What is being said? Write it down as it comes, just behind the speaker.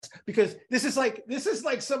because this is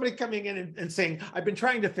like somebody coming in and saying, I've been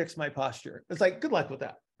trying to fix my posture. It's like, good luck with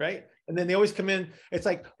that, right? And then they always come in, it's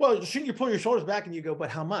like, well, shouldn't you pull your shoulders back? And you go, but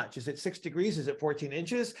how much? Is it 6 degrees? Is it 14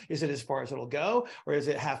 inches? Is it as far as it'll go? Or is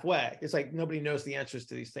it halfway? It's like, nobody knows the answers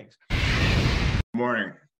to these things.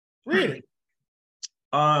 Morning. Really?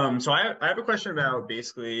 So I have a question about,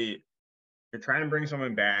 basically, you're trying to bring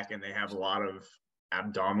someone back and they have a lot of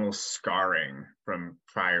abdominal scarring from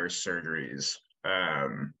prior surgeries.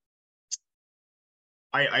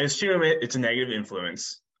 I assume it's a negative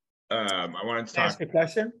influence. I wanted to Can I talk. ask a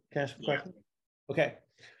question? Can I ask a question? Okay.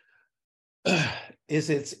 Is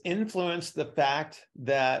its influence the fact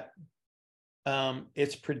that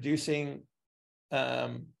it's producing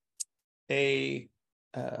a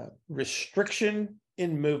restriction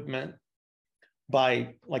in movement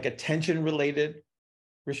by like a tension related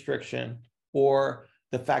restriction, or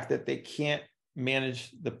the fact that they can't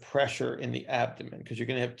manage the pressure in the abdomen? Because you're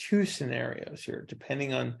going to have two scenarios here,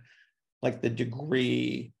 depending on like the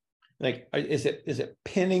degree. Like, is it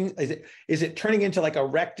pinning? Is it turning into like a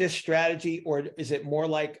rectus strategy, or is it more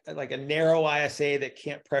like a narrow ISA that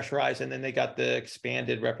can't pressurize, and then they got the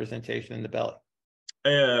expanded representation in the belly?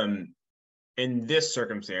 In this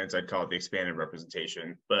circumstance, I'd call it the expanded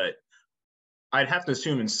representation, but I'd have to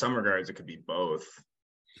assume in some regards it could be both.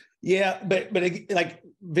 Yeah, but like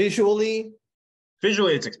visually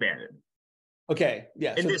it's expanded. Okay,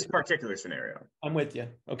 yeah. In this particular scenario, I'm with you.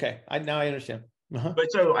 Okay, now I understand.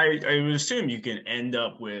 But so I would assume you can end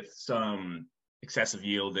up with some excessive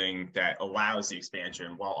yielding that allows the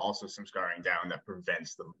expansion, while also some scarring down that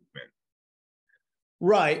prevents the movement.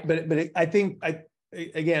 Right, but I think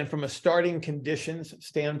again, from a starting conditions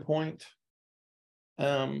standpoint,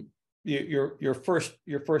 your first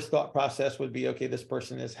thought process would be, okay, this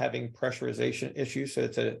person is having pressurization issues, so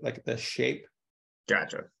it's like the shape.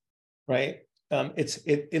 Gotcha. Right.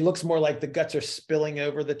 It looks more like the guts are spilling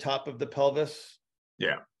over the top of the pelvis.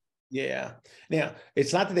 Yeah. Yeah. Now,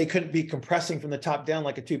 it's not that they couldn't be compressing from the top down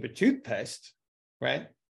like a tube of toothpaste, right?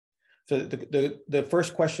 So the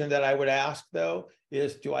first question that I would ask, though,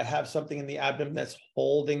 is, do I have something in the abdomen that's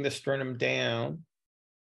holding the sternum down,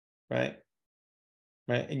 right?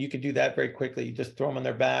 Right. And you could do that very quickly. You just throw them on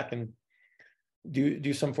their back and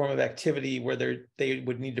do some form of activity where they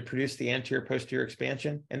would need to produce the anterior posterior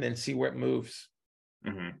expansion, and then see where it moves.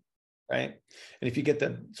 Mm-hmm. Right. And if you get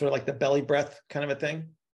the sort of like the belly breath kind of a thing,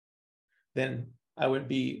 then I would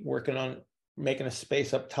be working on making a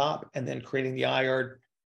space up top and then creating the IR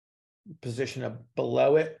position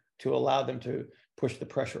below it to allow them to push the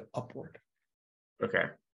pressure upward. Okay.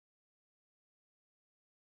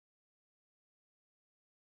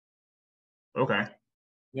 Okay.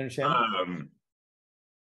 You understand?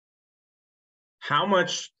 How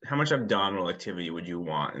much abdominal activity would you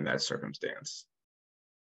want in that circumstance?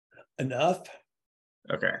 Enough.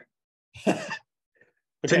 Okay. Okay.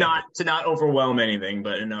 To not overwhelm anything,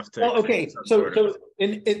 but enough to. Well, okay.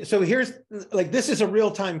 So here's, like, this is a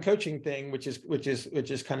real-time coaching thing, which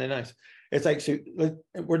is kind of nice. It's like, so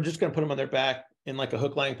we're just going to put them on their back in like a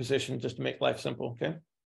hook lying position just to make life simple. Okay.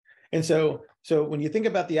 And so when you think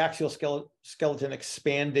about the axial skeleton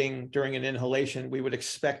expanding during an inhalation, we would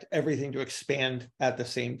expect everything to expand at the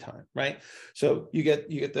same time, right? So you get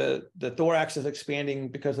the thorax is expanding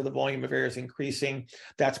because of the volume of air is increasing.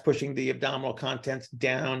 That's pushing the abdominal contents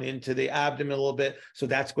down into the abdomen a little bit. So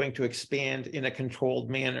that's going to expand in a controlled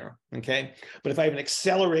manner, okay? But if I have an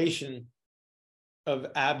acceleration of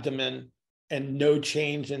abdomen and no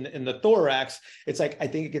change in the thorax, it's like, I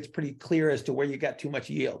think it gets pretty clear as to where you got too much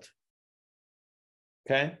yield.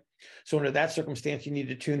 Okay. So under that circumstance, you need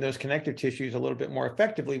to tune those connective tissues a little bit more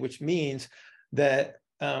effectively, which means that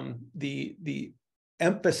the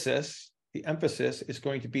emphasis is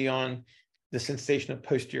going to be on the sensation of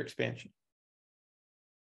posterior expansion.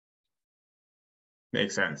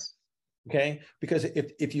 Makes sense. Okay. Because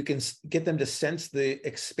if you can get them to sense the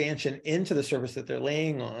expansion into the surface that they're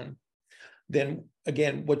laying on, then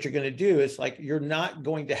again, what you're going to do is, like, you're not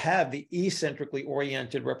going to have the eccentrically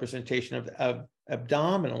oriented representation of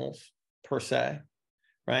abdominals per se,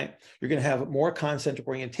 right? You're going to have more concentric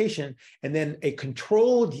orientation and then a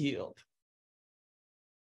controlled yield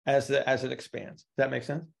as it expands. Does that make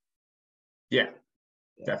sense? Yeah,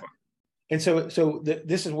 definitely. And so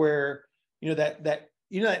this is where, that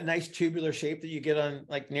nice tubular shape that you get on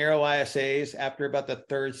like narrow ISAs after about the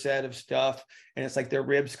third set of stuff, and it's like their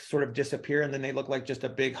ribs sort of disappear and then they look like just a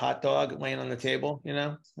big hot dog laying on the table,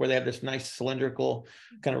 where they have this nice cylindrical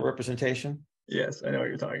kind of representation. Yes, I know what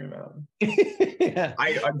you're talking about. Yeah.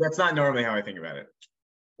 That's not normally how I think about it.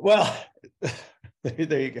 Well,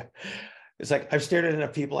 there you go. It's like, I've stared at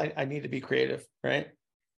enough people. I need to be creative, right?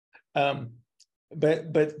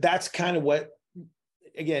 But that's kind of what,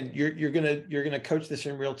 again, you're gonna coach this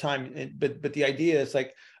in real time. But the idea is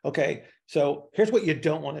like, okay, so here's what you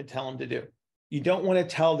don't want to tell them to do. You don't want to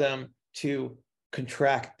tell them to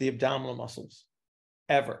contract the abdominal muscles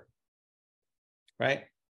ever, right?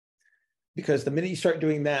 Because the minute you start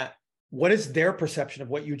doing that, what is their perception of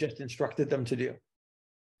what you just instructed them to do?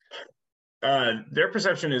 Their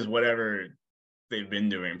perception is whatever they've been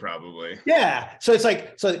doing, probably. Yeah. So it's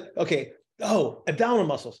like, so, okay. Oh, abdominal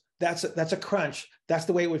muscles. That's a crunch. That's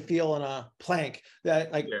the way it would feel on a plank.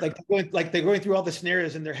 That like they're going through all the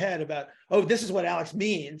scenarios in their head about, oh, this is what Alex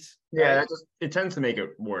means. Yeah, right? it tends to make it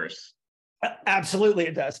worse. Absolutely,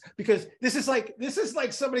 it does. Because this is like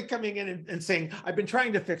somebody coming in and saying, I've been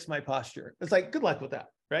trying to fix my posture. It's like, good luck with that,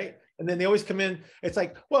 right? And then they always come in. It's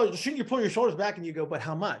like, well, shouldn't you pull your shoulders back? And you go, but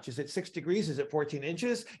how much? Is it 6 degrees? Is it 14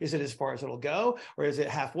 inches? Is it as far as it'll go? Or is it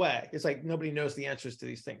halfway? It's like nobody knows the answers to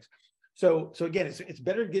these things. So again, it's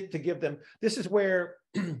better to give them. This is where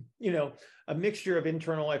a mixture of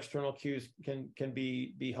internal, external cues can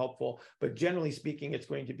be helpful. But generally speaking, it's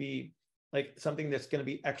going to be like something that's going to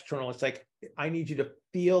be external. It's like, I need you to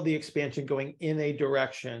feel the expansion going in a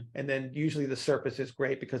direction. And then usually the surface is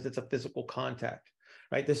great because it's a physical contact,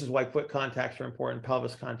 right? This is why foot contacts are important,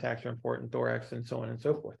 pelvis contacts are important, thorax, and so on and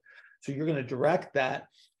so forth. So you're going to direct that.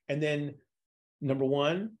 And then number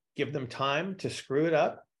one, give them time to screw it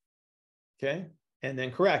up. Okay. And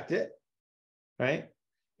then correct it. Right.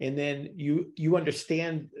 And then you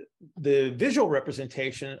understand the visual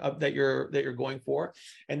representation of that you're going for.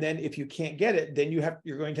 And then if you can't get it, then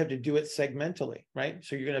you're going to have to do it segmentally, right?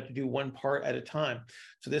 So you're going to have to do one part at a time.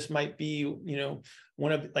 So this might be,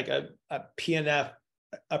 one of like a PNF,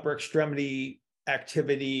 upper extremity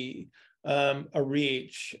activity, a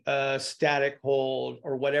reach, a static hold,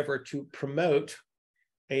 or whatever to promote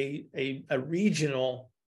a regional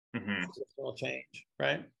change,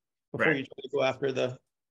 right? Before you try to go after the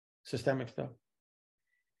systemic stuff.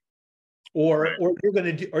 Or you're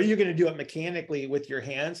going to do it mechanically with your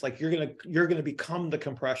hands. Like you're going to become the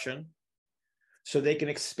compression so they can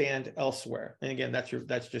expand elsewhere. And again,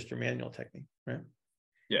 that's just your manual technique, right?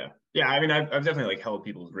 Yeah. Yeah. I mean, I've definitely like held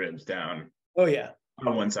people's ribs down. Oh yeah.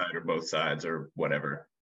 On one side or both sides or whatever.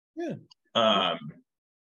 Yeah. What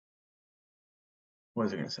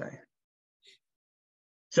was I going to say?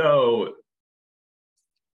 So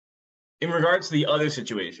in regards to the other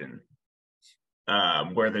situation,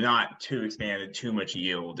 where they're not too expanded, too much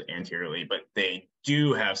yield anteriorly, but they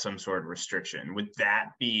do have some sort of restriction, would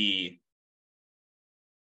that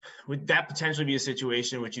potentially be a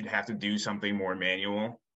situation in which you'd have to do something more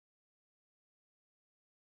manual?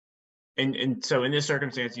 And so in this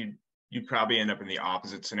circumstance, you'd probably end up in the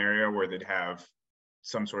opposite scenario where they'd have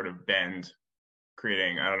some sort of bend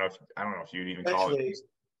creating, I don't know if you'd even call it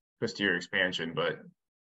posterior expansion, but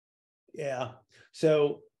yeah.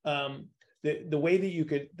 So the way that you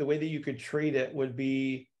could treat it would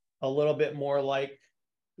be a little bit more like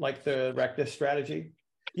the rectus strategy.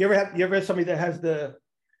 You ever have somebody that has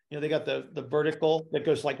they got the vertical that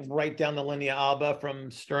goes like right down the linea alba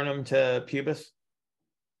from sternum to pubis?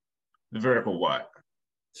 The vertical what?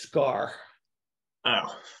 Scar.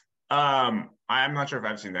 Oh, I'm not sure if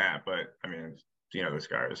I've seen that, but I mean, the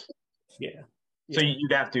scars. Yeah. So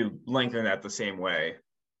you'd have to lengthen that the same way.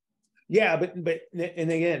 Yeah, but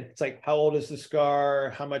and again, it's like, how old is the scar?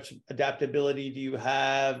 How much adaptability do you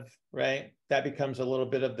have? Right. That becomes a little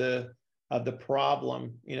bit of the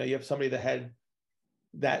problem. You have somebody that had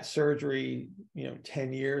that surgery,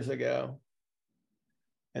 10 years ago,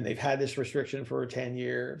 and they've had this restriction for 10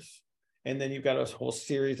 years. And then you've got a whole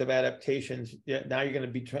series of adaptations. Now you're going to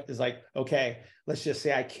be, it's like, okay, let's just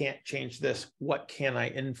say I can't change this. What can I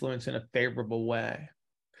influence in a favorable way?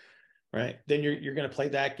 Right. Then you're going to play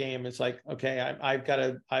that game. It's like, okay, I've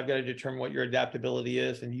got to determine what your adaptability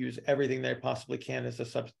is and use everything they possibly can as a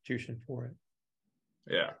substitution for it.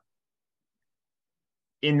 Yeah.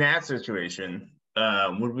 In that situation,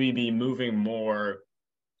 would we be moving more,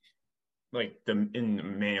 like in the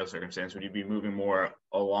manual circumstance, would you be moving more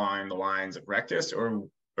along the lines of rectus, or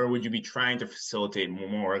would you be trying to facilitate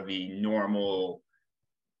more of the normal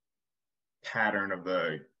pattern of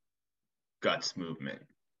the guts movement?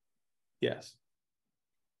 Yes.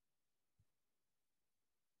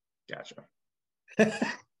 Gotcha.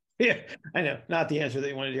 Yeah, I know. Not the answer that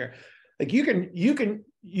you wanted to hear. Like you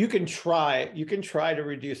can try to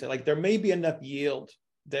reduce it. Like there may be enough yield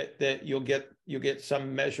that you'll get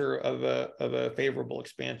some measure of a favorable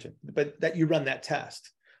expansion, but that you run that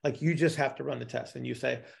test. Like you just have to run the test and you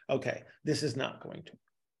say, okay, this is not going to,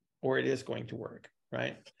 or it is going to work,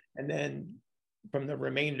 right? And then from the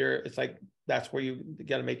remainder, it's like, that's where you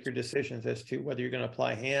got to make your decisions as to whether you're going to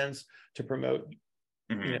apply hands to promote,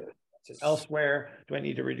 you know, elsewhere. Do I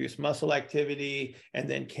need to reduce muscle activity? And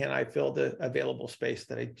then can I fill the available space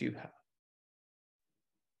that I do have?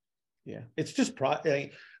 Yeah, it's just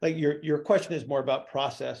like your question is more about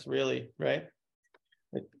process, really, right?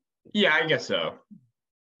 Yeah, I guess so.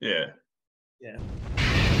 Yeah. Yeah.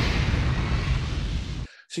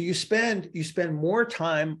 So you spend more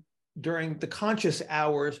time during the conscious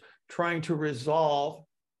hours trying to resolve,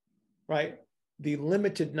 right, the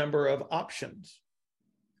limited number of options.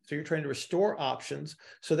 So you're trying to restore options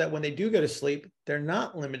so that when they do go to sleep, they're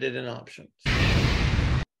not limited in options.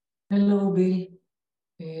 Hello, Bill.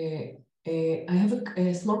 I have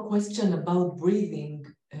a small question about breathing.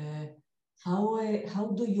 How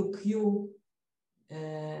do you cue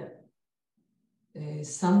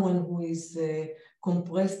someone who is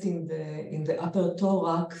compressed in the upper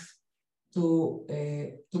thorax to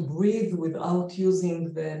breathe without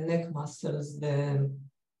using the neck muscles, the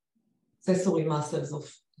accessory muscles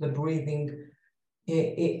of the breathing?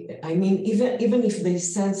 I mean, even if they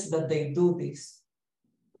sense that they do this,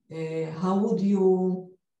 how would you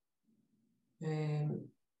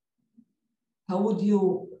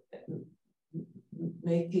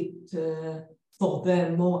make it for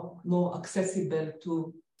them more accessible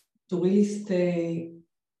to really stay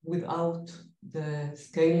without the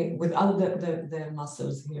scaling, without the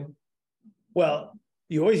muscles here? Well,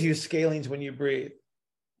 you always use scalings when you breathe.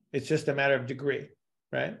 It's just a matter of degree,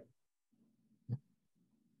 right?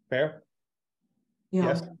 Fair? Yeah.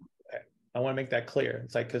 Yes. Okay. I want to make that clear.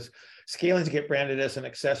 It's like, because scalings get branded as an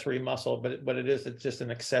accessory muscle, but it's just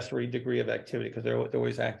an accessory degree of activity because they're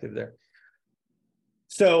always active there.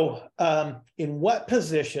 So in what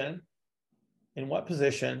position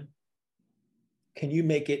can you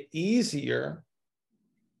make it easier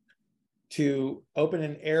to open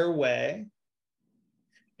an airway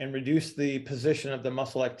and reduce the position of the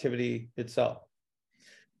muscle activity itself?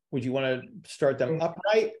 Would you want to start them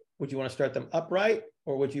upright? Would you want to start them upright,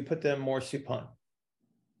 or would you put them more supine?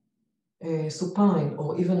 Supine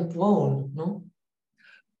or even prone, no?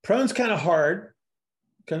 Prone's kind of hard.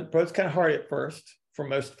 Prone's kind of hard at first for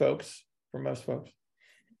most folks,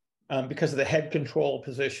 because of the head control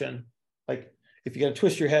position. Like if you got to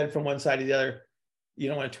twist your head from one side to the other, you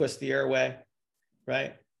don't want to twist the airway,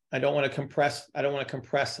 right? I don't want to compress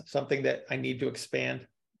something that I need to expand,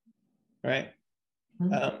 right?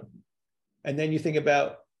 Mm-hmm. And then you think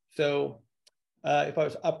about, so if I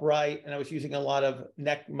was upright and I was using a lot of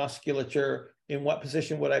neck musculature, in what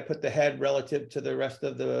position would I put the head relative to the rest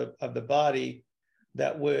of the body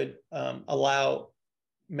that would allow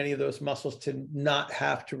many of those muscles to not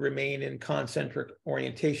have to remain in concentric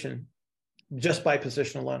orientation just by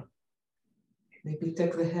position alone? Maybe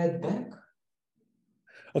take the head back.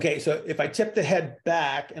 Okay, so if I tip the head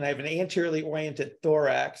back and I have an anteriorly oriented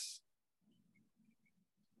thorax,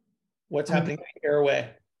 what's happening to the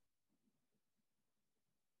airway?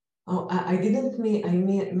 Oh, I didn't mean, I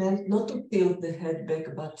meant not to tilt the head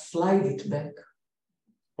back, but slide it back.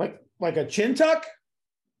 Like a chin tuck?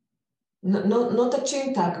 No, not a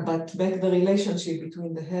chin tuck, but back the relationship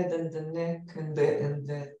between the head and the neck and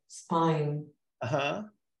the spine. Uh-huh.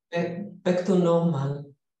 Back to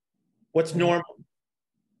normal. What's normal?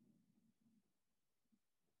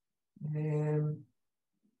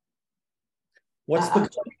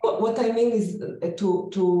 What I mean is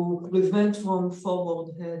to prevent from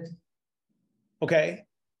forward head. Okay.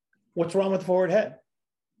 What's wrong with the forward head?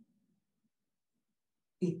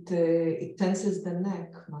 It tenses the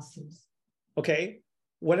neck muscles. Okay.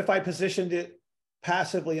 What if I positioned it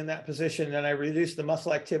passively in that position and I reduce the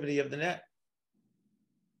muscle activity of the neck?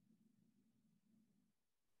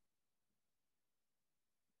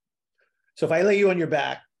 So if I lay you on your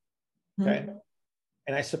back, okay,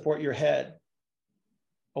 and I support your head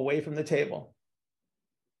away from the table,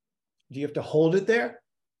 do you have to hold it there?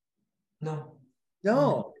 No.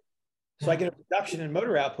 No. So I get a reduction in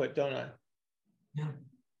motor output, don't I? Yeah.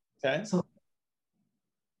 Okay. So,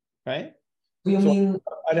 right? You mean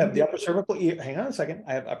I'd have the upper cervical hang on a second.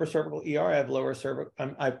 I have upper cervical ER, I have lower cervical,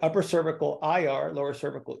 I have upper cervical IR, lower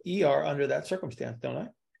cervical ER under that circumstance, don't I?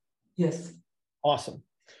 Yes. Awesome.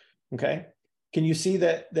 Okay. Can you see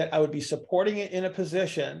that I would be supporting it in a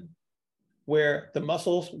position where the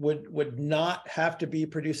muscles would not have to be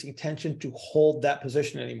producing tension to hold that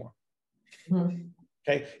position anymore?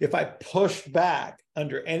 Okay. If I push back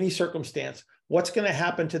under any circumstance, what's going to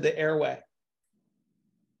happen to the airway?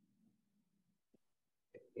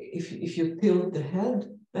 If you tilt the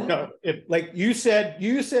head back? No, if like you said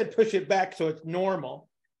push it back so it's normal,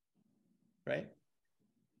 right?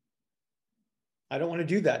 I don't want to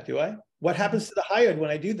do that, do I? What happens to the hyoid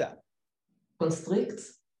when I do that?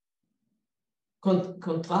 Constricts,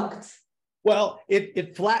 contracts. Well,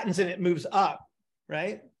 it flattens and it moves up,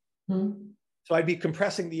 right? Hmm. So I'd be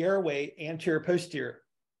compressing the airway anterior, posterior.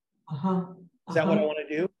 Uh-huh. Is that what I want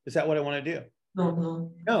to do? Is that what I want to do? No,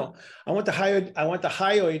 no. No, I want the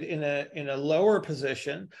hyoid in a lower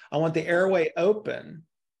position. I want the airway open.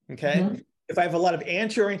 Okay. Mm-hmm. If I have a lot of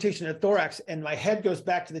anterior orientation of the thorax and my head goes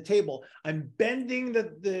back to the table, I'm bending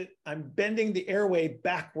the airway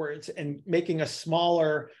backwards and making a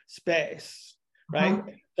smaller space, right?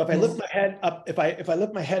 Uh-huh. So if I lift my head up, if I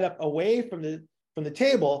lift my head up away from the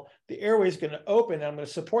table, the airway is going to open and I'm going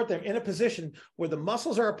to support them in a position where the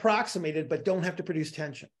muscles are approximated but don't have to produce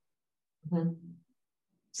tension. Mm-hmm.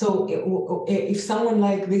 So if someone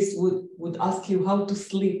like this would ask you how to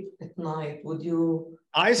sleep at night, would you?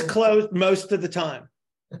 Eyes closed most of the time.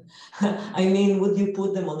 I mean, would you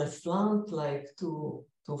put them on a slant, like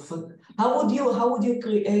how would you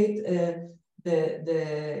create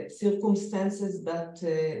the circumstances that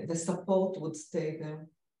the support would stay there?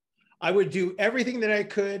 I would do everything that I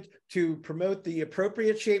could to promote the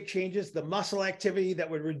appropriate shape changes, the muscle activity that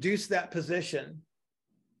would reduce that position,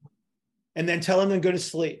 and then tell them to go to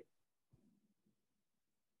sleep.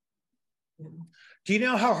 Yeah. Do you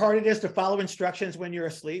know how hard it is to follow instructions when you're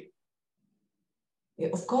asleep? Yeah,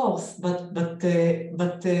 of course, but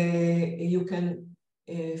you can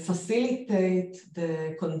facilitate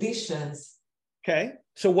the conditions. Okay.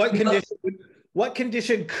 So what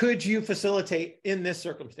condition could you facilitate in this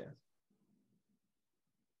circumstance?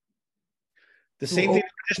 The same thing that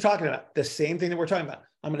we're just talking about. The same thing that we're talking about.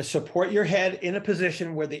 I'm going to support your head in a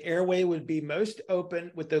position where the airway would be most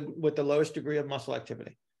open with the lowest degree of muscle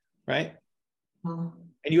activity, right? And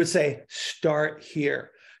you would say, start here,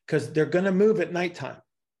 because they're going to move at nighttime.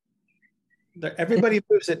 Everybody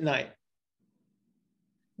moves at night.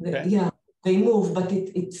 Okay? Yeah, they move, but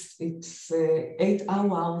it's 8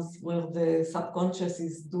 hours where the subconscious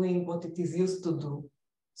is doing what it is used to do.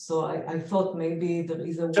 So I thought maybe there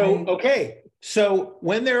is a way. Okay. So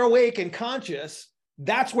when they're awake and conscious,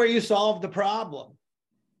 that's where you solve the problem.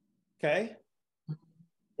 Okay.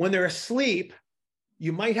 When they're asleep,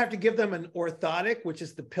 you might have to give them an orthotic, which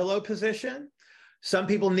is the pillow position. Some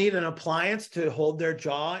people need an appliance to hold their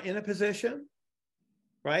jaw in a position,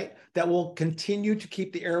 right? That will continue to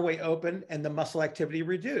keep the airway open and the muscle activity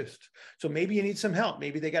reduced. So maybe you need some help.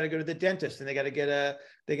 Maybe they got to go to the dentist and they got to get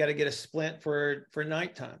a splint for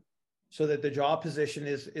nighttime so that the jaw position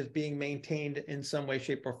is being maintained in some way,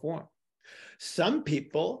 shape, or form. Some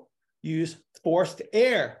people use forced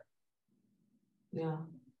air. Yeah.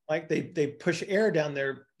 Like they push air down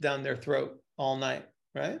their throat all night,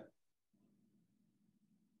 right?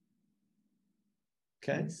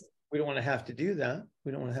 Okay. Yes. We don't want to have to do that.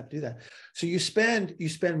 We don't want to have to do that. So you spend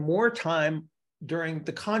more time during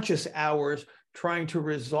the conscious hours trying to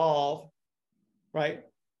resolve, right,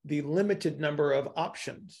 the limited number of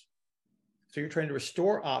options. So you're trying to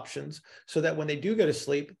restore options so that when they do go to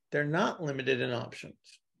sleep, they're not limited in options.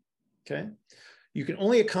 Okay. You can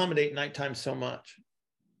only accommodate nighttime so much.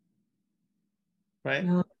 Right?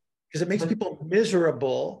 Because it makes people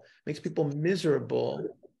miserable,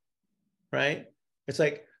 right? It's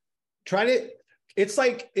like, it's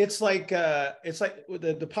like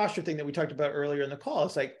the posture thing that we talked about earlier in the call.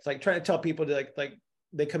 It's like trying to tell people to like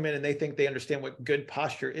they come in and they think they understand what good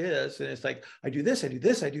posture is. And it's like, I do this, I do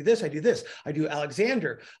this, I do this, I do this. I do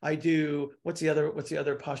Alexander. I do, what's the other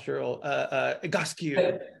postural,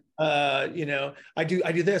 Egoscue. You know, I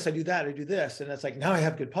do this, I do that, I do this. And it's like, now I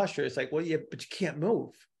have good posture. It's like, well, yeah, but you can't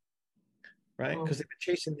move, right? Because they've been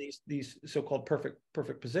chasing these so-called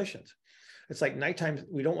perfect positions. It's like nighttime,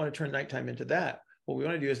 we don't want to turn nighttime into that. What we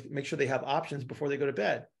want to do is make sure they have options before they go to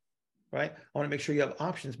bed, right? I want to make sure you have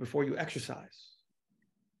options before you exercise.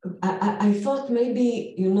 I thought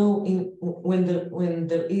maybe, you know, when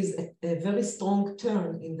there is a very strong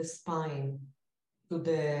turn in the spine to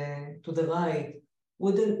the right,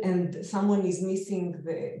 and someone is missing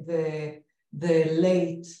the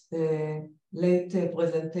late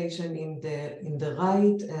presentation in the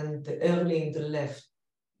right and early in the left,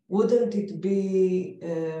 wouldn't it be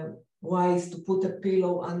wise to put a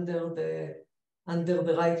pillow under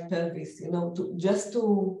the right pelvis, you know,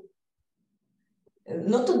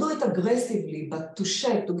 not to do it aggressively, but to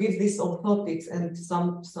shape, to give this orthotics and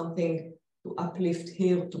something to uplift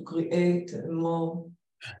here to create more.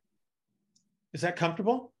 Is that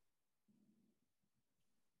comfortable?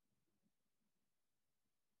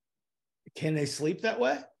 Can they sleep that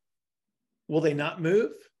way? Will they not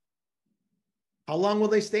move? How long will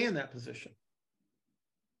they stay in that position?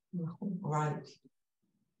 Right.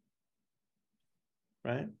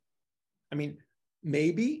 right? I mean,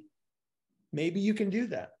 maybe you can do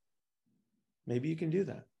that. Maybe you can do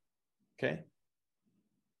that. Okay.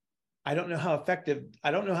 I don't know how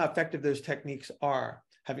effective those techniques are.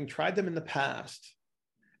 Having tried them in the past,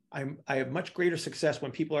 I have much greater success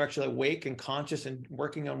when people are actually awake and conscious and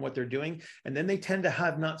working on what they're doing. And then they tend to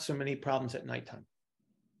have not so many problems at nighttime,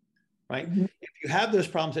 right? Mm-hmm. If you have those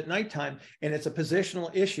problems at nighttime and it's a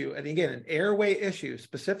positional issue, and again, an airway issue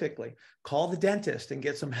specifically, call the dentist and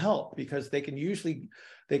get some help, because they can usually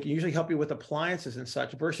help you with appliances and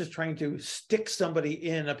such, versus trying to stick somebody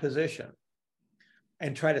in a position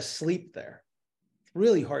and try to sleep there. It's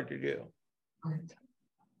really hard to do. Right.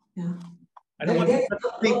 Yeah. I don't want people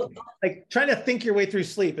to think, like trying to think your way through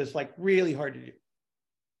sleep is like really hard to do.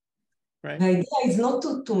 Right? The idea is not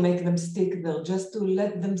to make them stick there, just to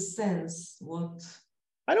let them sense what.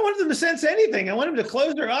 I don't want them to sense anything. I want them to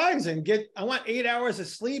close their eyes and I want 8 hours of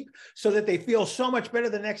sleep so that they feel so much better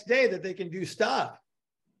the next day that they can do stuff.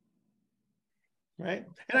 Right?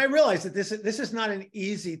 And I realize that this is not an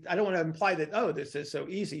easy, I don't want to imply that, oh, this is so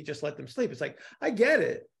easy, just let them sleep. It's like, I get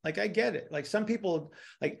it. Like some people,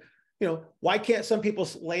 like, you know, why can't some people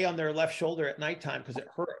lay on their left shoulder at nighttime because it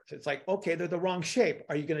hurts? It's like, okay, they're the wrong shape.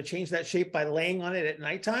 Are you going to change that shape by laying on it at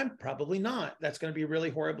nighttime? Probably not. That's going to be really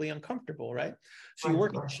horribly uncomfortable, right? So you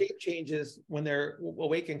work on shape changes when they're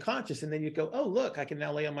awake and conscious, and then you go, oh, look, I can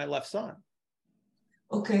now lay on my left side.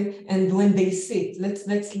 Okay, and when they sit, let's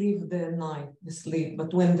leave the sleep,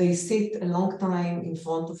 but when they sit a long time in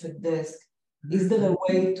front of a desk, is there a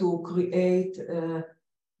way to create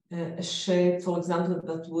a shape, for example,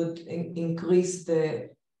 that would increase the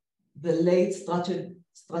late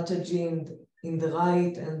strategy in the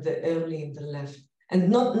right and the early in the left, and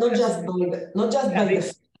not just by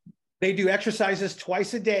the. They do exercises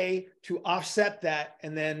twice a day to offset that,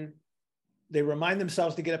 and then they remind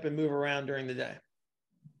themselves to get up and move around during the day.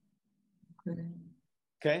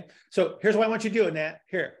 Okay. So here's what I want you to do, Annette.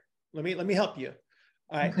 Here, let me help you.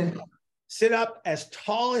 All right. Okay. Sit up as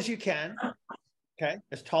tall as you can. Okay.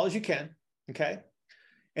 As tall as you can. Okay.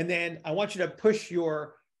 And then I want you to push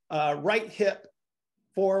your right hip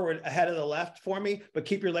forward ahead of the left for me, but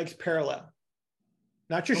keep your legs parallel.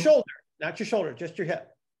 Not your shoulder, not your shoulder, just your hip.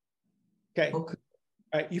 Okay. All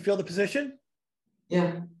right. You feel the position?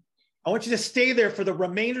 Yeah. I want you to stay there for the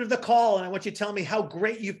remainder of the call, and I want you to tell me how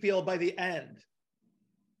great you feel by the end.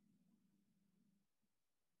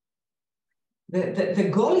 The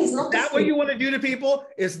goal is not. Is that what you want to do to people?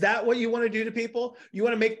 Is that what you want to do to people? You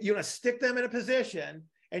want to stick them in a position,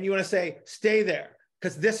 and you want to say, stay there,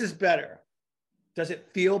 because this is better. Does it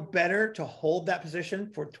feel better to hold that position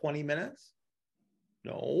for 20 minutes?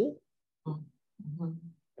 No. Mm-hmm.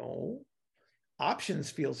 No. Options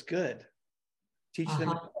feels good. Teach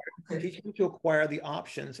them to acquire the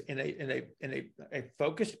options in a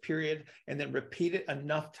focused period, and then repeat it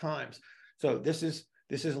enough times. So this is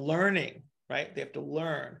learning, right? They have to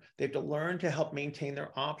learn. They have to learn to help maintain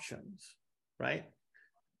their options, right?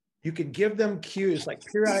 You can give them cues, like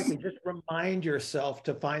periodically just remind yourself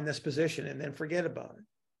to find this position and then forget about it,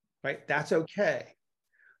 right? That's okay.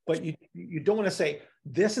 But you don't want to say,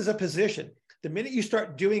 this is a position. The minute you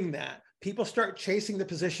start doing that, people start chasing the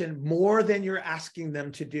position more than you're asking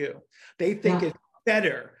them to do. They think it's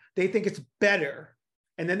better. They think it's better.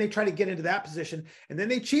 And then they try to get into that position, and then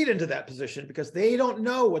they cheat into that position because they don't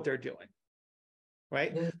know what they're doing,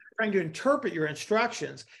 right? They're trying to interpret your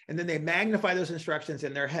instructions, and then they magnify those instructions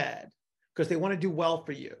in their head because they want to do well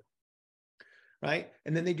for you, right?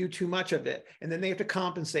 And then they do too much of it, and then they have to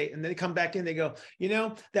compensate, and then they come back in, they go, you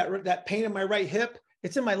know, that pain in my right hip,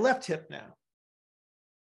 it's in my left hip now.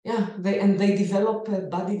 Yeah, they develop a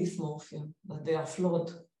body dysmorphia, but they are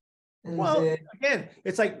flawed. And again,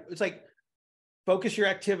 it's like focus your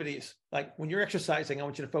activities. Like when you're exercising, I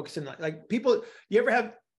want you to focus in. Like people,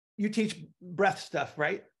 you teach breath stuff,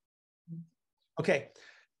 right? Okay.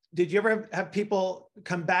 Did you ever have people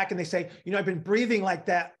come back and they say, you know, I've been breathing like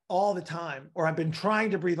that all the time, or I've been trying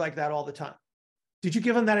to breathe like that all the time? Did you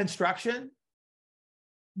give them that instruction?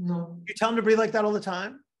 No. You tell them to breathe like that all the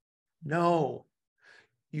time? No.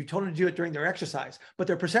 You told them to do it during their exercise, but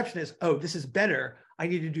their perception is, oh, this is better. I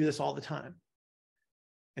need to do this all the time.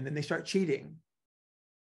 And then they start cheating.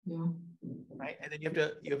 Yeah. Right. And then you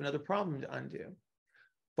have another problem to undo.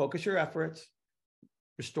 Focus your efforts,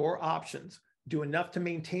 restore options, do enough to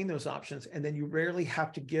maintain those options. And then you rarely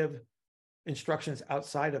have to give instructions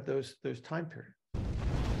outside of those time periods.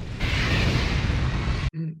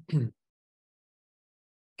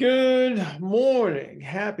 Good morning.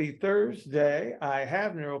 Happy Thursday. I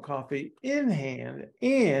have Neuro Coffee in hand,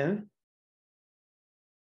 and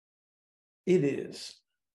it is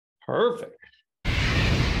perfect.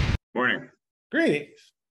 Morning.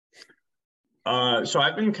 Greetings. So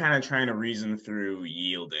I've been kind of trying to reason through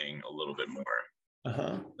yielding a little bit more.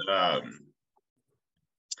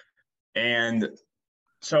 And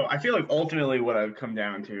so I feel like ultimately what I've come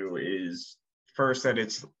down to is first that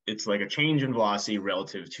it's like a change in velocity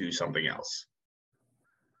relative to something else.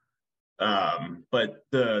 But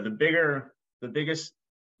the biggest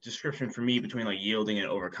description for me between like yielding and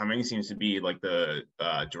overcoming seems to be like the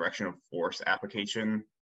direction of force application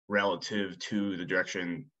relative to the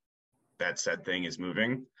direction that said thing is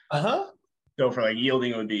moving. So for like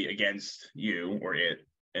yielding, it would be against you or it,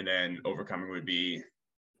 and then overcoming would be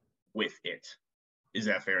with it. Is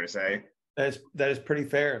that fair to say? That is pretty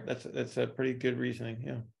fair. That's a pretty good reasoning.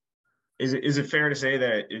 Yeah. Is it fair to say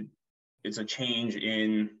that it's a change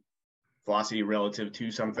in velocity relative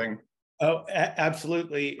to something? Oh,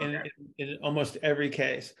 absolutely. Okay. In almost every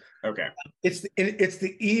case. Okay. It's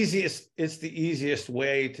the easiest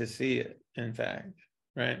way to see it, in fact,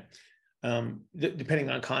 right?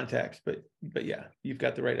 Depending on context, but yeah, you've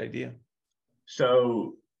got the right idea.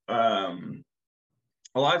 So a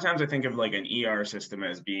lot of times I think of like an ER system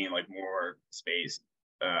as being like more space,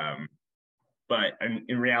 but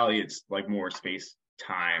in reality it's like more space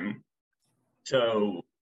time. So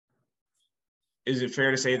is it fair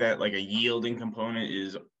to say that like a yielding component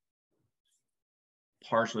is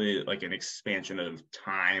partially like an expansion of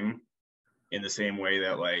time in the same way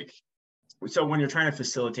that like, so when you're trying to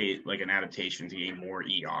facilitate like an adaptation to gain more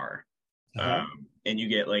ER, and you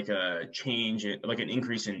get like a change, like an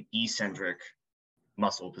increase in eccentric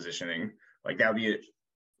muscle positioning, like that would be an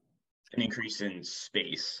increase in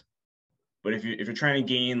space. But if you're trying to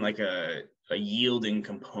gain like a yielding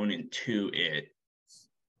component to it,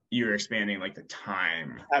 you're expanding like the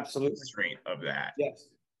time constraint of that.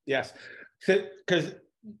 Yes. So because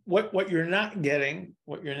what you're not getting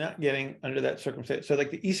under that circumstance, so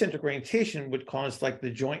like the eccentric orientation would cause like the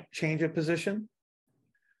joint change of position,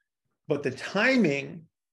 but the timing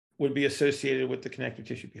would be associated with the connective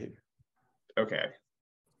tissue behavior. Okay.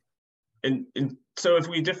 And so if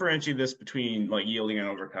we differentiate this between like yielding and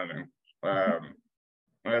overcoming, I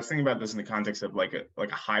was thinking about this in the context of like a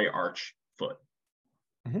high arch foot,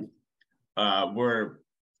 where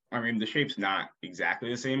I mean the shape's not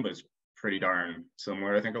exactly the same, but it's pretty darn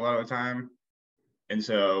similar, I think, a lot of the time. And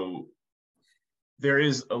so there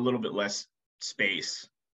is a little bit less space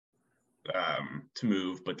to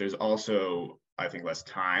move, but there's also, I think, less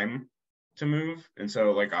time to move. And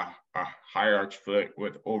so like a high arch foot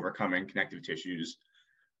with overcoming connective tissues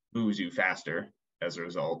moves you faster as a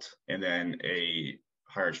result. And then a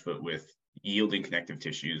high arch foot with yielding connective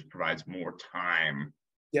tissues provides more time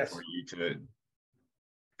for you to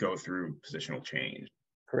go through positional change.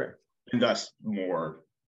 Correct. And thus more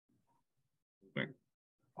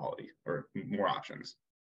quality or more options.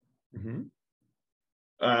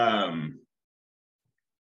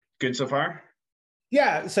 Good so far?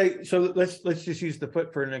 Yeah. So let's just use the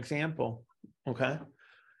foot for an example. Okay.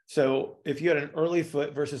 So if you had an early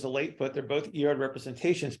foot versus a late foot, they're both ER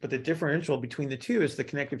representations, but the differential between the two is the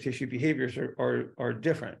connective tissue behaviors are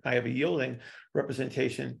different. I have a yielding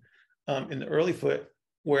representation in the early foot,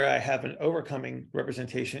 where I have an overcoming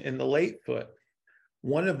representation in the late foot.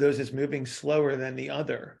 One of those is moving slower than the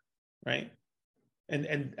other, right?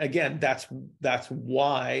 And again, that's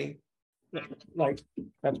why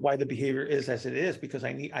the behavior is as it is, because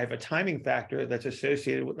I have a timing factor that's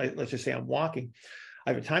associated with, let's just say I'm walking.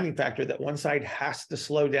 I have a timing factor that one side has to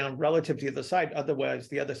slow down relative to the other side, otherwise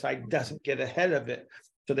the other side doesn't get ahead of it.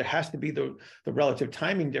 So there has to be the relative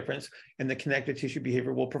timing difference, and the connective tissue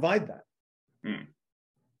behavior will provide that.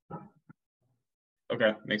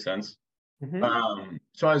 Okay, makes sense.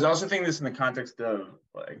 So I was also thinking this in the context of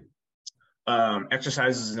like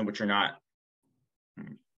exercises in which you're not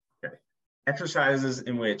exercises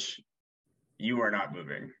in which you are not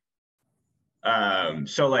moving.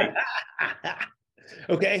 So like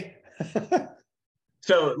okay.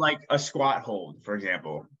 So like a squat hold, for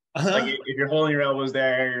example. Like if you're holding your elbows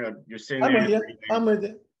there, you're sitting there. I'm with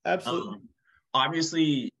you. Absolutely.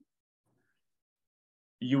 Obviously,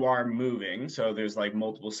 you are moving, so there's like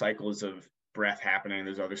multiple cycles of breath happening.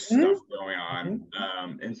 There's other stuff going on,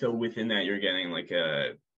 and so within that, you're getting like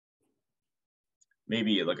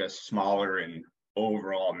maybe like a smaller and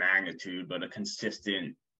overall magnitude, but a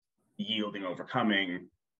consistent yielding overcoming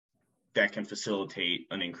that can facilitate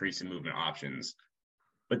an increase in movement options.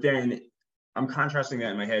 But then I'm contrasting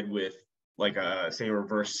that in my head with like say a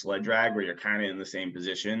reverse sled drag, where you're kind of in the same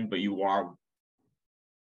position, but you are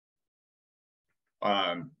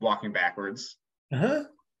walking backwards.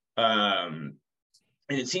 And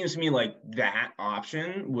it seems to me like that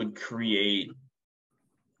option would create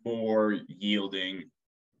more yielding,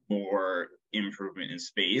 more improvement in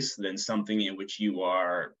space than something in which you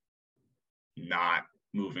are not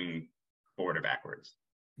moving forward or backwards.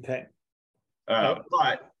 Okay.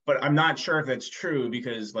 But I'm not sure if that's true,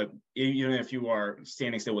 because like even if you are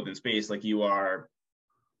standing still within space, like you are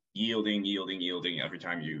yielding every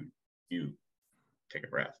time you take a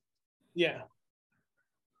breath. Yeah.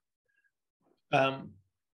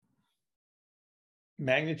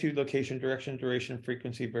 Magnitude, location, direction, duration,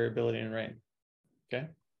 frequency, variability, and rate. Okay.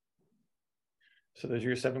 So those are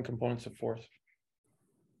your 7 components of force.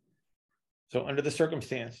 So under the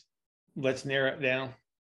circumstance, let's narrow it down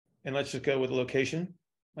and let's just go with location.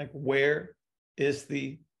 Like, where is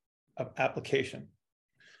the application?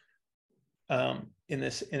 In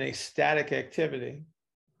a static activity,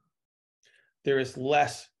 there is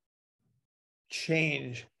less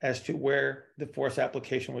change as to where the force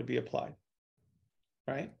application would be applied,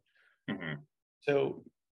 right? Mm-hmm. So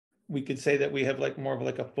we could say that we have like more of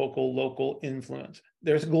like a focal local influence.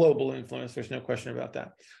 There's global influence, there's no question about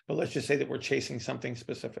that. But let's just say that we're chasing something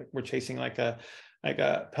specific. We're chasing like a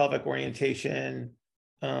pelvic orientation.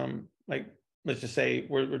 Like, let's just say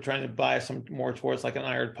we're trying to bias some more towards like an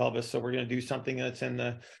iron pelvis. So we're going to do something that's in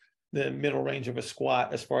the middle range of a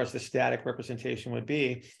squat as far as the static representation would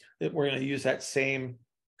be. That we're going to use that same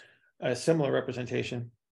similar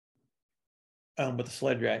representation with the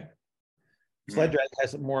sled drag. Sled drag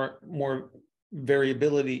has more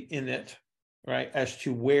variability in it, right, as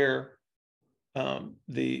to where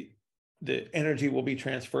the energy will be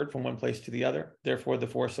transferred from one place to the other. Therefore, the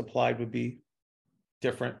force applied would be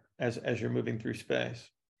different as you're moving through space.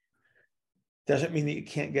 Doesn't mean that you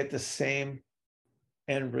can't get the same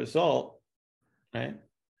end result, right?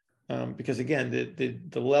 Because again,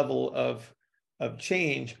 the level of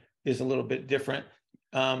change is a little bit different.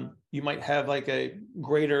 You might have like a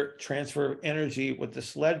greater transfer of energy with the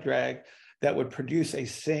sled drag that would produce a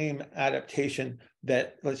same adaptation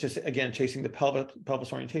that, let's just, again, chasing the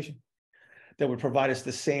pelvis orientation, that would provide us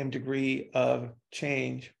the same degree of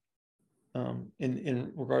change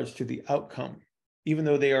in regards to the outcome. Even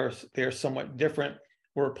though they are somewhat different,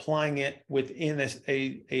 we're applying it within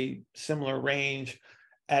a similar range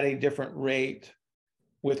at a different rate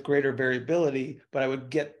with greater variability, but I would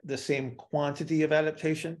get the same quantity of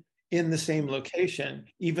adaptation in the same location,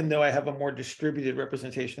 even though I have a more distributed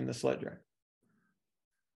representation in the sled drag.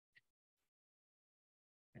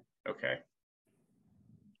 Okay.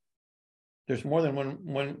 There's more than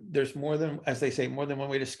one, there's more than, as they say, more than one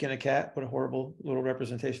way to skin a cat. What a horrible little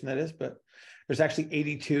representation that is. But there's actually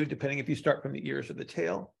 82, depending if you start from the ears or the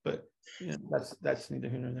tail. But you know, that's neither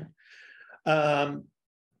here nor there.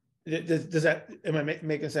 Does that, am I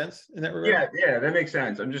making sense in that regard? Yeah, that makes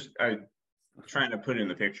sense. I'm trying to put in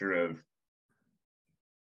the picture of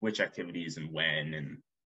which activities and when and.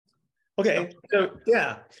 Okay, so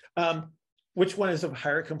yeah, which one is of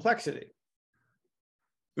higher complexity?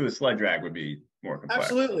 The sled drag would be more complex.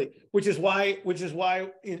 Absolutely, which is why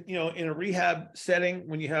in, in a rehab setting,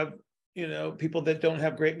 when you have people that don't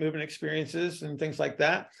have great movement experiences and things like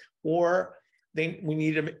that, or we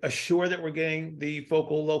need to assure that we're getting the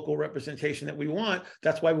focal local representation that we want.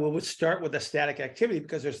 That's why we would start with a static activity,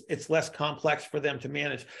 because it's less complex for them to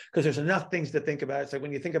manage, because there's enough things to think about. It's like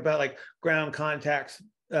when you think about like ground contacts,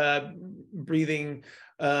 breathing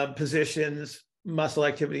positions, muscle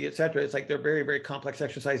activity, et cetera. It's like they're very, very complex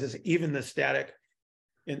exercises, even the static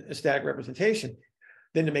representation.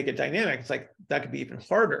 Then to make it dynamic, it's like that could be even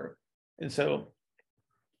harder. And so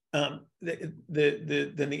then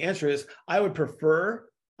the answer is I would prefer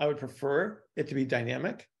it to be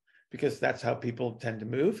dynamic, because that's how people tend to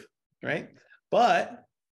move, right? But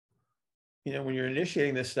when you're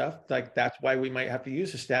initiating this stuff, like that's why we might have to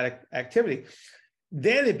use a static activity.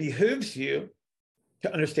 Then it behooves you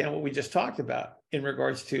to understand what we just talked about in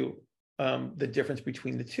regards to the difference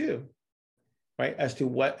between the two, right? As to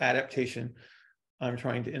what adaptation I'm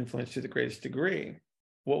trying to influence to the greatest degree.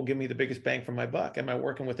 What will give me the biggest bang for my buck? Am I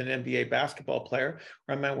working with an NBA basketball player,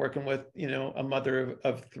 or am I working with, a mother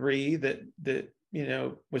of 3 that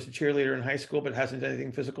was a cheerleader in high school but hasn't done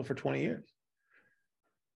anything physical for 20 years?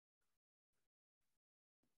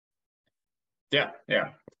 Yeah,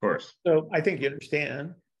 of course. So I think you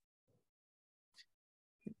understand,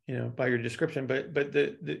 by your description, but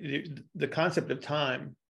the concept of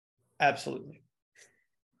time, absolutely.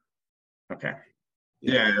 Okay.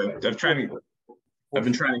 Yeah, I've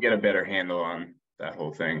been trying to get a better handle on that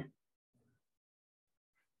whole thing.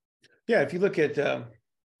 Yeah, if you look at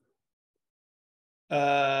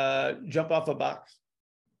jump off a box,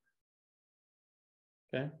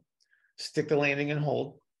 okay, stick the landing and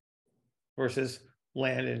hold versus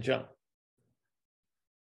land and jump.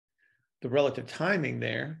 the relative timing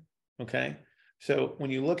there. Okay. So when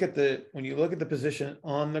you look at the position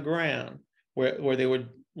on the ground where they would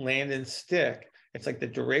land and stick, it's like the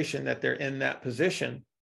duration that they're in that position.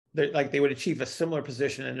 They're like they would achieve a similar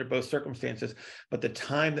position under both circumstances, but the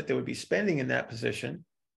time that they would be spending in that position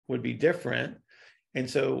would be different. And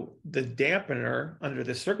so the dampener under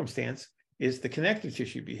this circumstance is the connective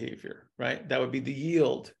tissue behavior, right? That would be the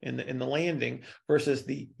yield in the landing versus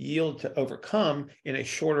the yield to overcome in a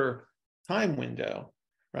shorter time window,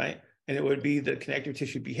 right? And it would be the connective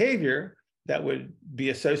tissue behavior that would be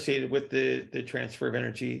associated with the transfer of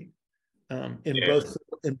energy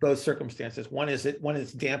in both circumstances. One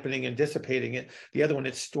is dampening and dissipating it. The other one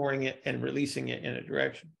is storing it and releasing it in a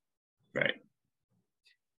direction. Right.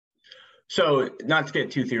 So not to get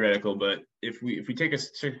too theoretical, but if we take a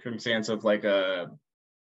circumstance of like a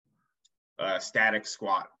static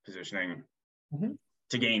squat positioning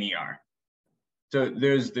to gain ER, so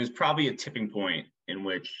there's probably a tipping point in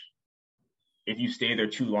which if you stay there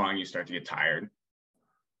too long, you start to get tired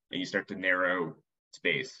and you start to narrow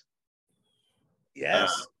space.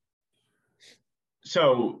 Yes.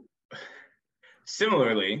 So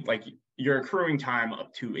similarly, like you're accruing time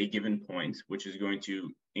up to a given point, which is going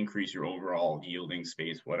to increase your overall yielding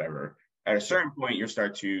space, whatever. At a certain point, you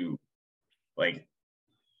start to like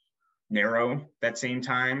narrow that same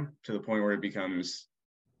time to the point where it becomes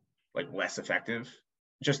like less effective,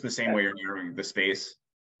 just the same way you're narrowing the space.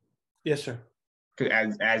 Yes, sir.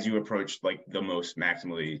 As you approach like the most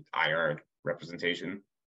maximally IR representation.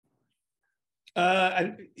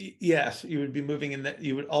 Yes, you would be moving in that.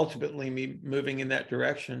 You would ultimately be moving in that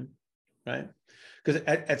direction, right? Because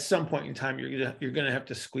at some point in time, you're gonna have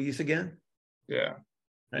to squeeze again. Yeah.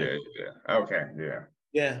 Right? Yeah. Okay. Yeah.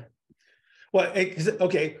 Yeah. Well,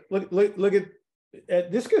 okay. Look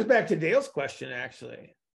at this. Goes back to Dale's question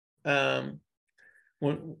actually.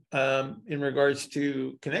 When in regards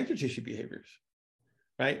to connective tissue behaviors,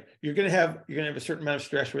 right? You're gonna have a certain amount of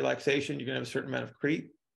stress relaxation. You're gonna have a certain amount of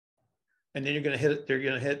creep. And then you're going to hit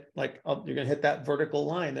that vertical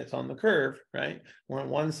line that's on the curve, right? Where on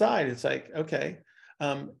one side, it's like, okay,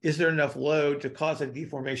 is there enough load to cause a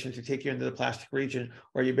deformation to take you into the plastic region?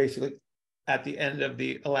 Or are you basically at the end of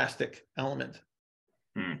the elastic element,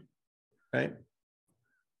 right?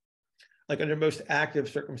 Like under most active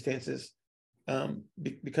circumstances,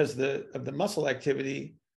 because of the muscle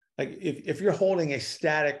activity, like if you're holding a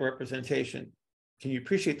static representation, can you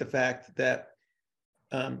appreciate the fact that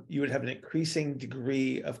you would have an increasing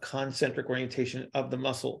degree of concentric orientation of the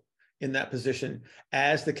muscle in that position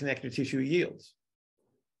as the connective tissue yields?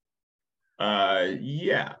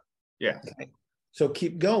 Yeah. Okay. So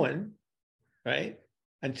keep going, right?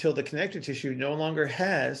 Until the connective tissue no longer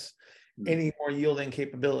has any more yielding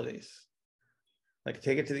capabilities. Like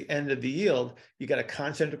take it to the end of the yield, you got a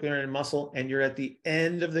concentrically oriented muscle and you're at the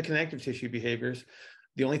end of the connective tissue behaviors.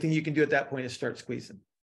 The only thing you can do at that point is start squeezing.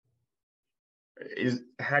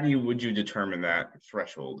 Would you determine that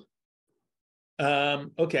threshold?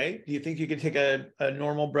 Okay. Do you think you could take a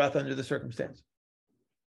normal breath under the circumstance?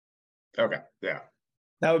 Okay. Yeah.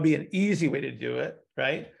 That would be an easy way to do it,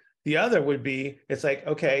 right? The other would be, it's like,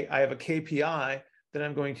 okay, I have a KPI that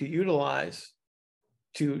I'm going to utilize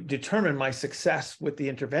to determine my success with the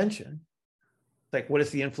intervention. Like, what is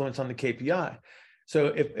the influence on the KPI? So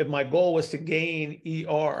if my goal was to gain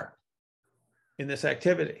ER in this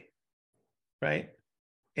activity, right?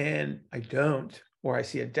 And I don't, or I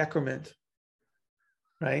see a decrement,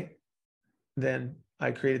 right? Then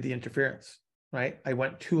I created the interference, right? I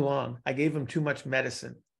went too long. I gave him too much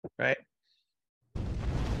medicine, right?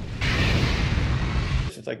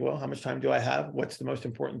 It's like, well, how much time do I have? What's the most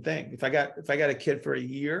important thing? If I got a kid for a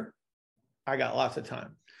year, I got lots of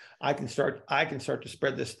time. I can start to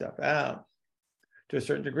spread this stuff out to a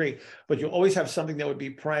certain degree, but you'll always have something that would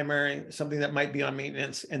be primary, something that might be on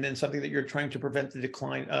maintenance, and then something that you're trying to prevent the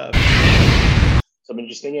decline of. So I've been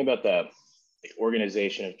just thinking about the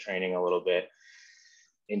organization of training a little bit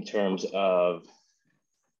in terms of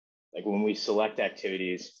like when we select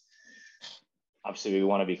activities, obviously we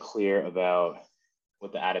want to be clear about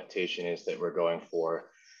what the adaptation is that we're going for.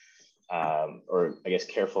 Or I guess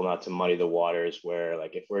careful not to muddy the waters where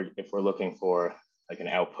like if we're looking for like an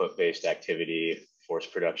output-based activity, force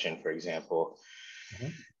production, for example, we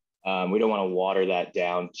don't want to water that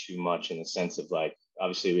down too much in the sense of like,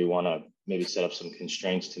 obviously we want to maybe set up some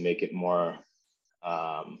constraints to make it more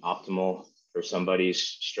optimal for somebody's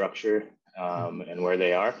structure and where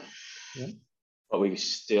they are. But we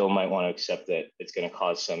still might want to accept that it's going to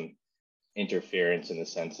cause some interference in the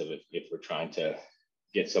sense of if we're trying to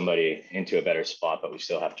get somebody into a better spot, but we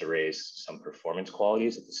still have to raise some performance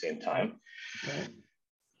qualities at the same time.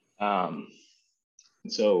 And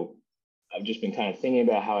so I've just been kind of thinking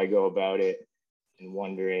about how I go about it and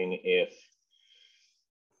wondering if,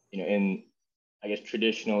 in, I guess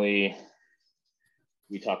traditionally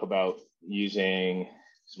we talk about using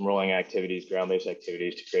some rolling activities, ground-based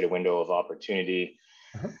activities to create a window of opportunity.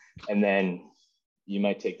 And then you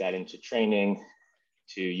might take that into training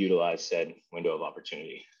to utilize said window of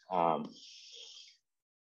opportunity. But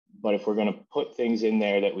if we're going to put things in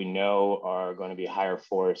there that we know are going to be higher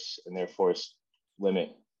force and therefore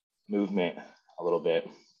limit movement a little bit,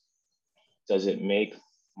 does it make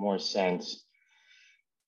more sense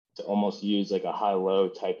to almost use like a high-low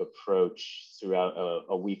type approach throughout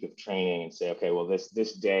a week of training and say, okay, well,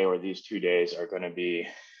 this day or these 2 days are going to be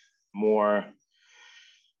more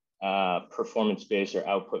performance-based or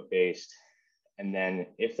output-based. And then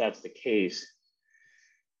if that's the case,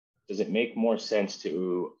 does it make more sense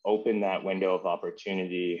to open that window of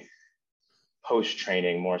opportunity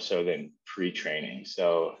post-training more so than pre-training?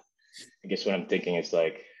 So I guess what I'm thinking is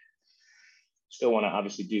like, still want to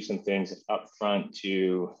obviously do some things up front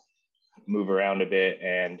to move around a bit,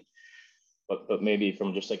 but maybe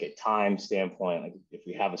from just like a time standpoint, like if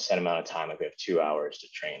we have a set amount of time, like we have 2 hours to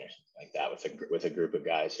train or something like that with a group of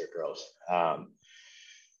guys or girls,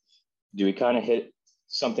 do we kind of hit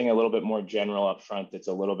something a little bit more general up front that's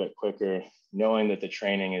a little bit quicker, knowing that the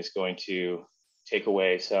training is going to take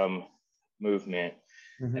away some movement,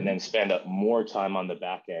 and then spend up more time on the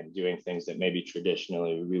back end doing things that maybe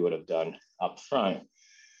traditionally we would have done up front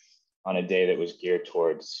on a day that was geared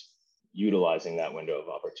towards utilizing that window of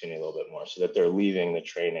opportunity a little bit more, so that they're leaving the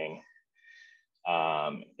training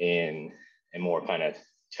in a more kind of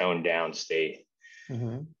toned down state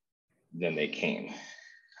than they came.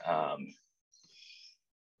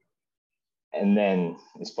 And then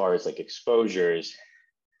as far as like exposures,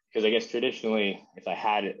 because I guess traditionally, if I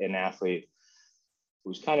had an athlete who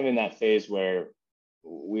was kind of in that phase where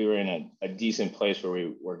we were in a decent place where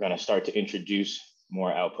we were going to start to introduce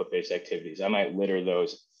more output-based activities, I might litter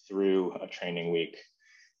those through a training week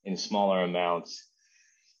in smaller amounts.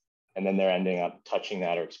 And then they're ending up touching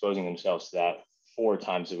that or exposing themselves to that 4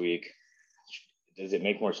 times a week. Does it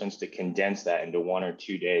make more sense to condense that into 1 or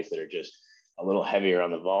 2 days that are just a little heavier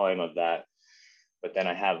on the volume of that? But then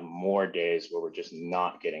I have more days where we're just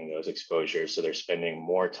not getting those exposures. So they're spending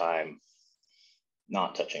more time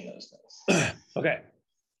not touching those things. Okay.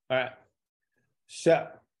 All right.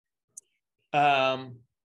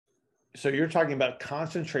 So you're talking about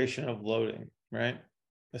concentration of loading, right?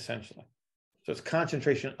 Essentially. So it's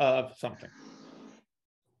concentration of something.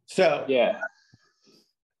 So yeah,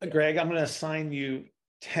 Greg, I'm going to assign you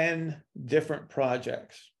 10 different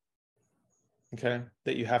projects, okay,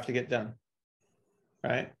 that you have to get done,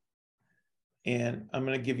 right? And I'm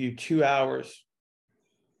going to give you 2 hours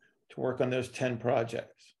to work on those 10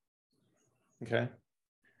 projects, okay?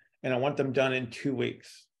 And I want them done in 2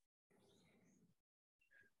 weeks,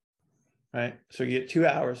 right? So you get 2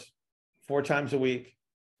 hours, 4 times a week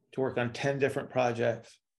to work on 10 different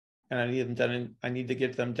projects. And I need to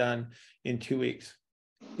get them done in 2 weeks.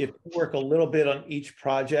 If you work a little bit on each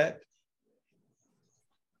project,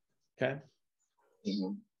 okay,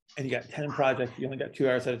 and you got 10 projects, you only got 2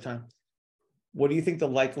 hours at a time, what do you think the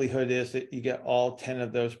likelihood is that you get all 10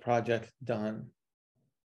 of those projects done?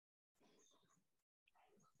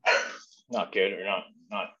 Not good, or not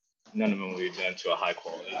none of them will be done to a high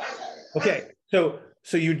quality. Okay, so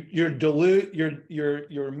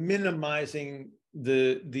you're minimizing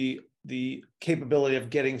the capability of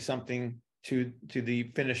getting something to the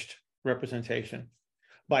finished representation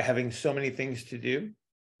by having so many things to do,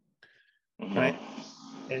 right?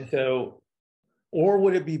 And so, or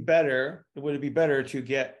would it be better to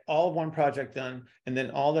get all one project done and then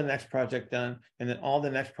all the next project done and then all the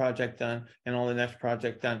next project done and all the next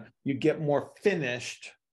project done? You get more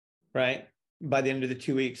finished, right, by the end of the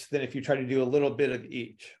 2 weeks than if you try to do a little bit of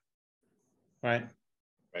each, right?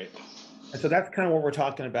 Right. And so that's kind of what we're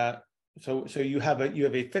talking about. So you have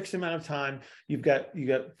a fixed amount of time, you got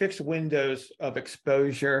fixed windows of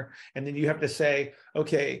exposure, and then you have to say,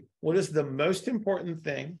 okay, what is the most important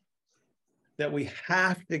thing that we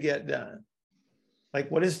have to get done?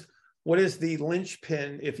 Like what is the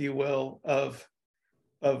linchpin, if you will, of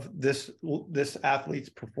this athlete's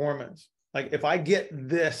performance? Like if I get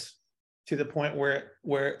this to the point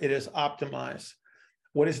where it is optimized,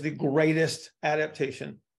 what is the greatest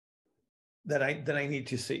adaptation that I need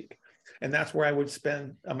to seek? And that's where I would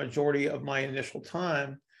spend a majority of my initial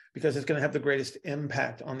time, because it's going to have the greatest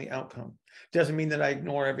impact on the outcome. Doesn't mean that I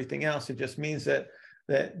ignore everything else. It just means that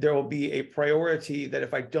there will be a priority that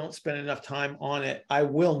if I don't spend enough time on it, I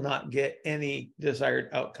will not get any desired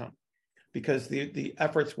outcome. because the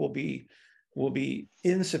efforts will be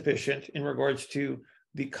insufficient in regards to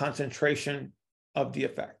the concentration of the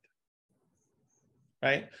effect.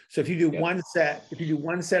 Right. So if you do one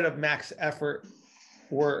set of max effort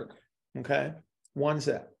work, okay, one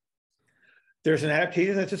set, there's an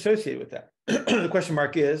adaptation that's associated with that. The question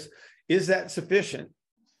mark is that sufficient?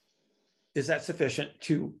 Is that sufficient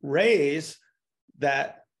to raise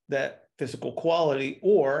that physical quality,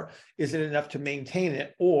 or is it enough to maintain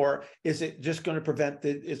it, or is it just going to prevent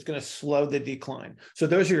it's going to slow the decline? So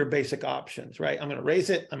those are your basic options, right? I'm going to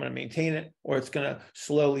raise it, I'm going to maintain it, or it's going to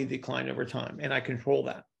slowly decline over time, and I control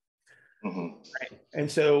that. Right?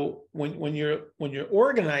 And so when you're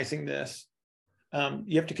organizing this,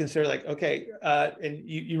 you have to consider, like, okay, and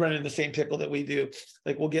you run into the same pickle that we do.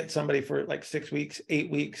 Like, we'll get somebody for like 6 weeks,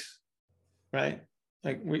 8 weeks, right?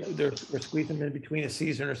 Like we're squeezing them in between a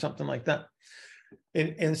season or something like that.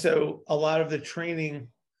 And so a lot of the training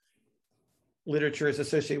literature is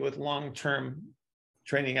associated with long-term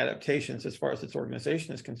training adaptations as far as its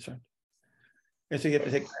organization is concerned. And so you have to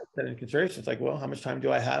take that into consideration. It's like, well, how much time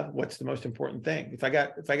do I have? What's the most important thing? If I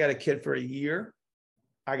got a kid for a year,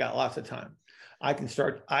 I got lots of time. I can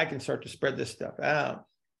start to spread this stuff out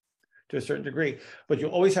to a certain degree, but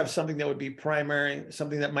you'll always have something that would be primary,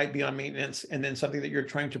 something that might be on maintenance, and then something that you're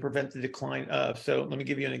trying to prevent the decline of. So let me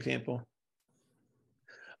give you an example.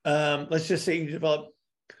 Let's just say you develop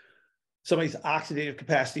somebody's oxidative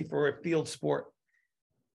capacity for a field sport.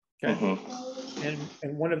 Okay.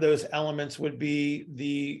 And one of those elements would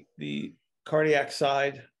be the cardiac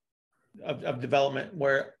side of development,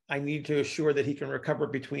 where I need to assure that he can recover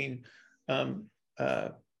between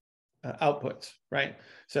outputs, right?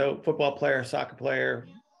 So football player, soccer player,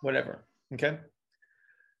 whatever, okay?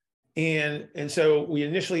 And so we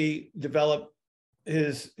initially develop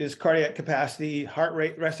his cardiac capacity,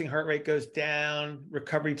 resting heart rate goes down,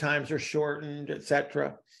 recovery times are shortened, et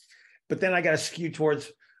cetera. But then I got to skew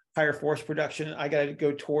towards higher force production. I got to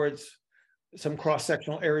go towards some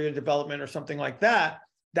cross-sectional area development or something like that.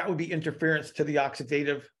 That would be interference to the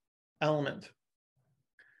oxidative element.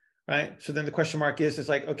 Right. So then the question mark is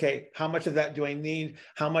like, okay, how much of that do I need?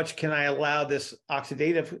 How much can I allow this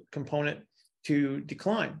oxidative component to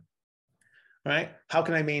decline? Right. How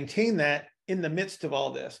can I maintain that in the midst of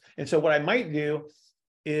all this? And so what I might do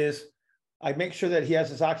is I make sure that he has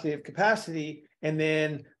this oxidative capacity. And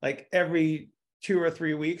then like every 2 or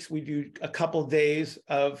 3 weeks, we do a couple of days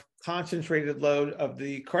of concentrated load of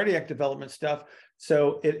the cardiac development stuff.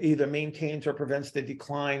 So it either maintains or prevents the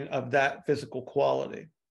decline of that physical quality.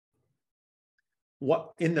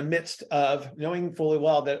 What in the midst of knowing fully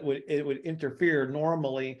well that it would interfere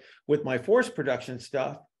normally with my force production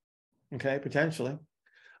stuff, okay, potentially,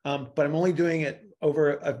 but I'm only doing it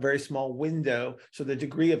over a very small window, so the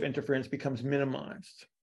degree of interference becomes minimized,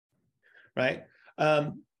 right?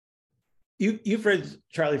 You've read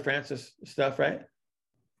Charlie Francis stuff, right?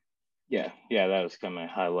 Yeah, that was kind of my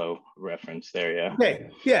high-low reference there. Yeah.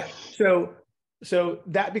 Okay, yeah. So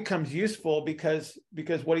that becomes useful because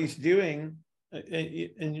what he's doing.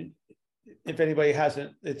 And if anybody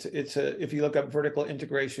hasn't, if you look up vertical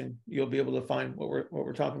integration, you'll be able to find what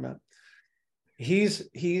we're talking about. He's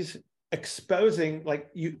exposing, like,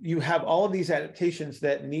 you have all of these adaptations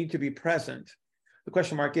that need to be present. The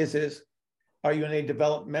question mark is are you in a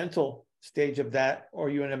developmental stage of that, or are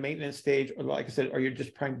you in a maintenance stage, or like I said, are you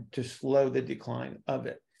just trying to slow the decline of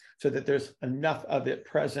it so that there's enough of it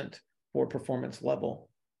present for performance level?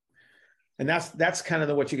 And that's kind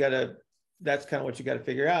of what you got to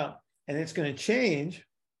figure out. And it's going to change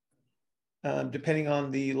depending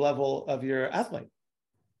on the level of your athlete,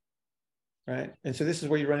 right? And so this is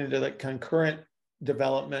where you run into like concurrent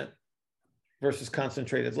development versus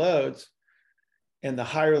concentrated loads. And the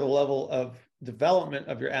higher the level of development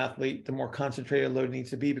of your athlete, the more concentrated load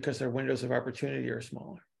needs to be, because their windows of opportunity are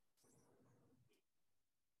smaller.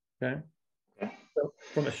 Okay. So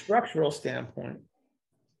from a structural standpoint,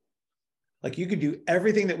 like, you could do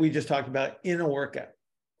everything that we just talked about in a workout.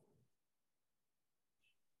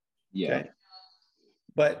 Yeah. Okay?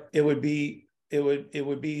 But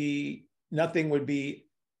nothing would be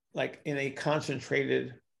like in a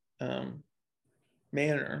concentrated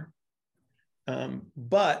manner.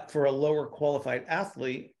 But for a lower qualified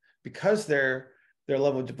athlete, because their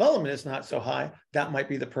level of development is not so high, that might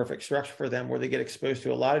be the perfect structure for them, where they get exposed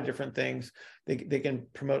to a lot of different things. They can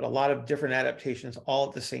promote a lot of different adaptations all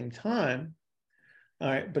at the same time. All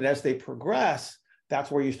right. But as they progress, that's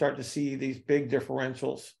where you start to see these big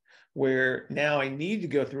differentials, where now I need to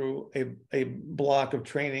go through a block of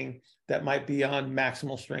training that might be on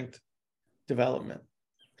maximal strength development,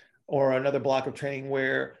 or another block of training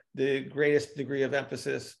where the greatest degree of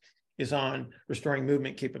emphasis is on restoring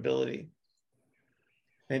movement capability.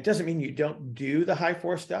 And it doesn't mean you don't do the high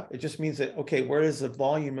force stuff. It just means that, okay, where is the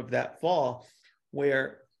volume of that fall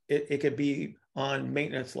where it could be on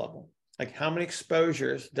maintenance level? Like, how many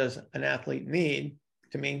exposures does an athlete need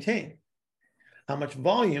to maintain? How much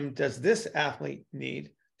volume does this athlete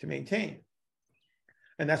need to maintain?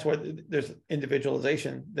 And that's where there's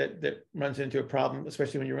individualization that runs into a problem,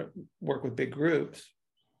 especially when you work with big groups.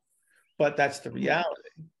 But that's the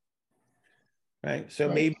reality, right? So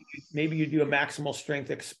Right. maybe you do a maximal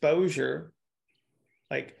strength exposure.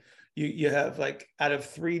 Like you have, like, out of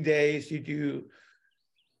 3 days, you do,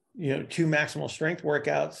 2 maximal strength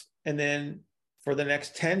workouts. And then for the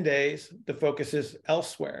next 10 days, the focus is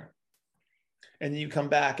elsewhere. And then you come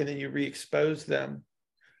back and then you re-expose them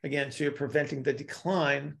again. So you're preventing the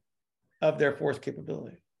decline of their force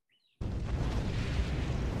capability.